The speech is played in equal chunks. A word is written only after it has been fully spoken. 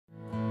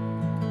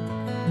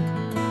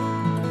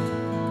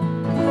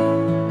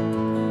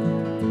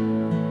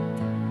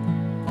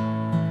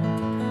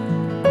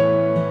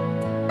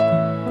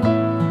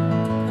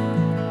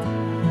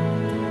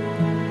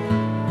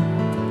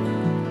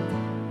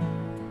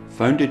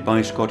Founded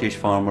by Scottish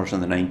farmers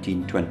in the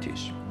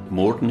 1920s,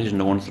 Moredun is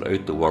known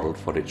throughout the world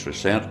for its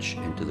research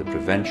into the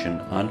prevention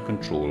and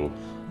control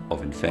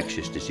of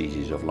infectious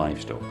diseases of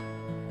livestock.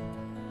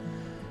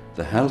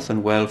 The health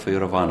and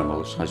welfare of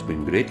animals has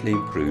been greatly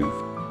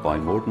improved by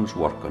Moredun's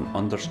work on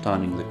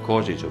understanding the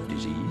causes of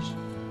disease,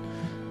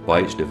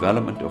 by its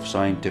development of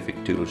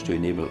scientific tools to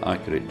enable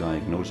accurate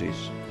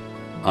diagnosis,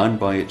 and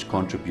by its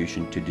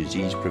contribution to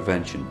disease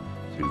prevention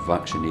through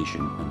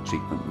vaccination and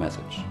treatment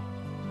methods.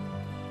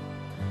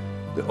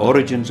 The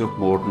origins of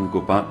Moredun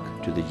go back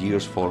to the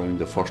years following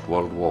the First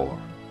World War,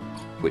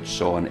 which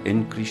saw an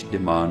increased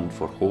demand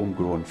for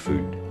homegrown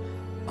food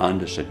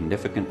and a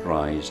significant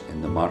rise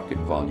in the market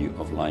value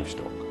of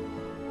livestock.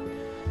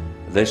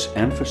 This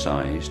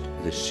emphasised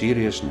the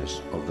seriousness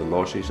of the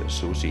losses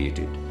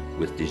associated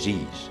with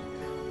disease,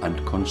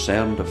 and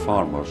concerned the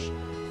farmers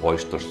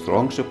voiced their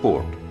strong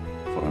support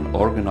for an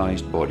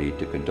organised body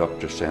to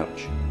conduct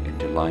research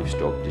into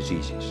livestock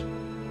diseases.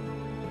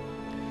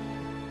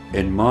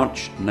 In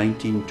March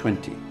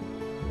 1920,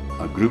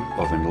 a group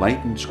of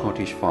enlightened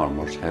Scottish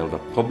farmers held a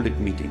public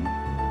meeting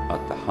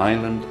at the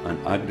Highland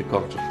and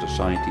Agricultural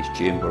Society's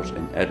chambers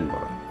in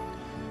Edinburgh,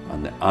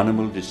 and the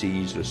Animal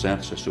Disease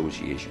Research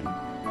Association,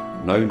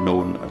 now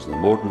known as the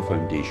Moredun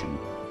Foundation,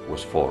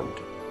 was formed.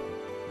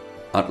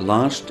 At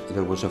last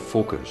there was a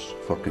focus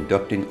for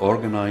conducting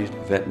organised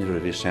veterinary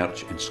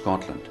research in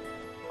Scotland,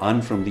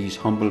 and from these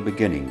humble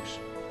beginnings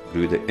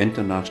grew the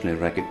internationally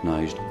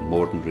recognised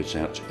Moredun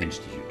Research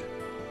Institute.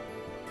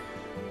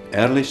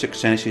 Early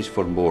successes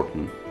for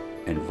Moredun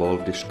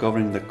involved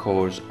discovering the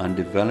cause and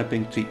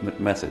developing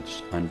treatment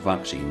methods and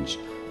vaccines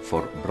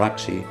for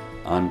braxy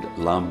and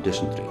lamb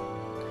dysentery,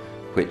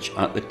 which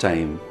at the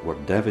time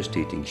were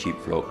devastating sheep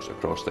flocks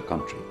across the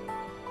country.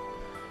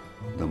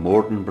 The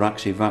Moredun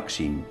braxy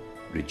vaccine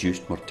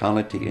reduced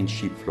mortality in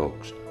sheep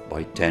flocks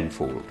by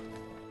tenfold.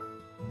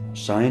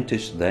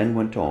 Scientists then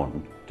went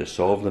on to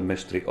solve the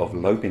mystery of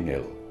louting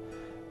ill,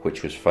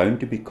 which was found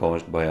to be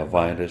caused by a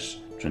virus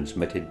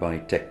transmitted by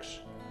ticks,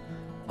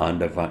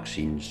 and a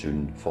vaccine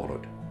soon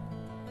followed.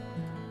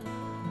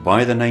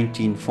 By the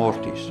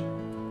 1940s,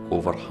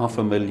 over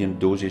 500,000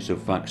 doses of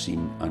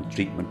vaccine and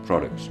treatment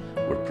products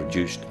were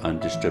produced and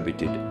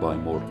distributed by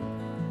Moredun.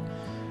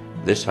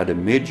 This had a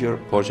major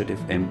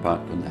positive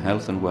impact on the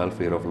health and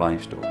welfare of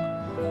livestock,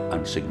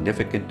 and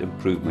significant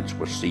improvements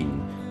were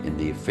seen in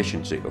the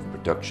efficiency of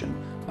production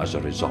as a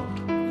result.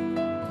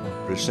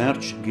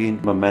 Research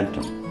gained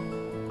momentum,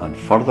 and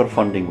further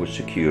funding was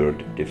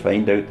secured to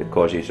find out the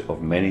causes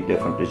of many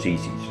different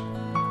diseases,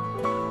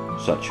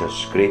 such as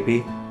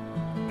scrapie,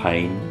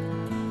 pine,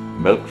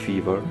 milk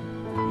fever,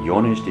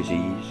 Johne's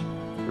disease,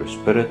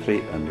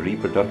 respiratory and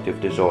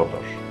reproductive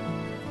disorders.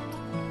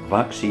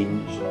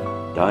 Vaccines,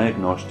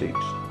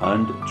 diagnostics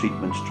and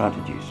treatment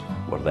strategies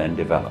were then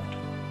developed.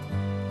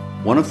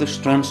 One of the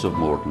strengths of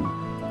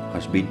Moredun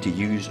has been to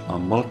use a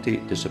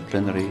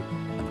multidisciplinary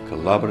and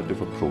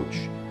collaborative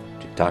approach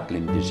to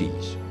tackling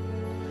disease.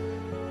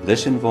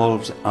 This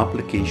involves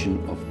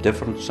application of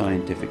different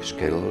scientific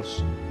skills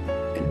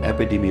in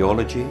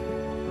epidemiology,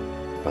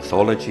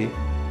 pathology,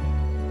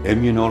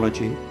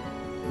 immunology,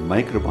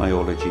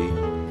 microbiology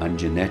and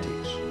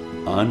genetics,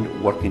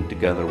 and working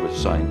together with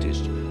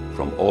scientists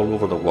from all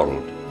over the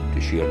world to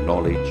share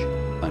knowledge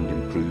and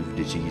improve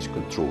disease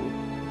control.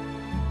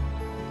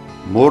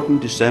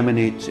 Moredun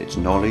disseminates its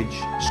knowledge,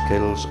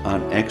 skills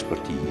and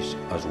expertise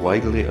as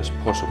widely as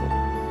possible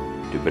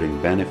to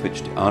bring benefits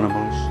to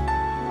animals,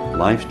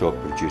 livestock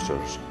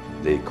producers,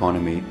 the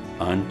economy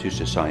and to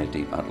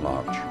society at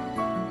large.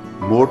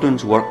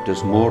 Moredun's work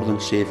does more than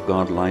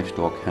safeguard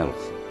livestock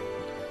health.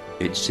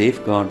 It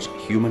safeguards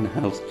human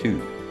health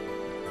too,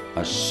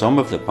 as some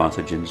of the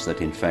pathogens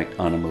that infect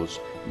animals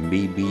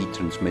may be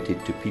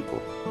transmitted to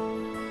people.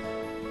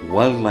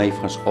 Wildlife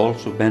has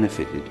also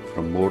benefited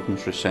from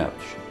Moredun's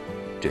research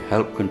to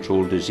help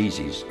control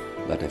diseases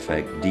that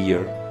affect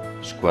deer,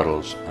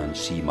 squirrels and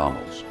sea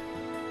mammals.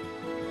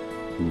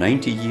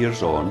 90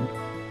 years on,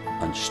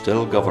 and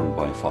still governed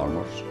by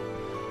farmers,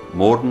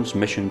 Moredun's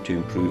mission to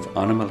improve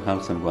animal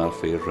health and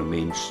welfare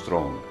remains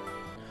strong,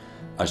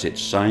 as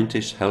its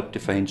scientists help to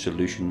find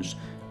solutions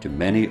to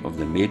many of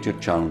the major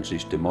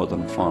challenges to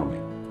modern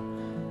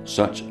farming,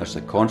 such as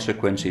the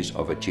consequences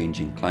of a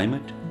changing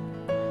climate,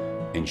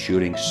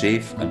 ensuring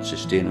safe and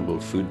sustainable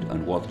food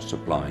and water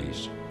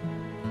supplies,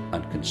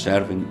 and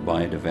conserving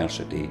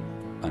biodiversity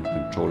and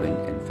controlling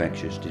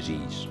infectious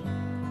disease.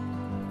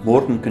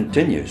 Moredun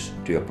continues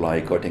to apply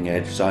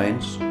cutting-edge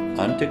science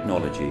and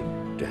technology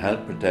to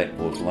help protect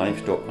both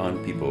livestock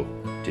and people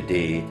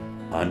today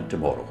and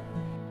tomorrow.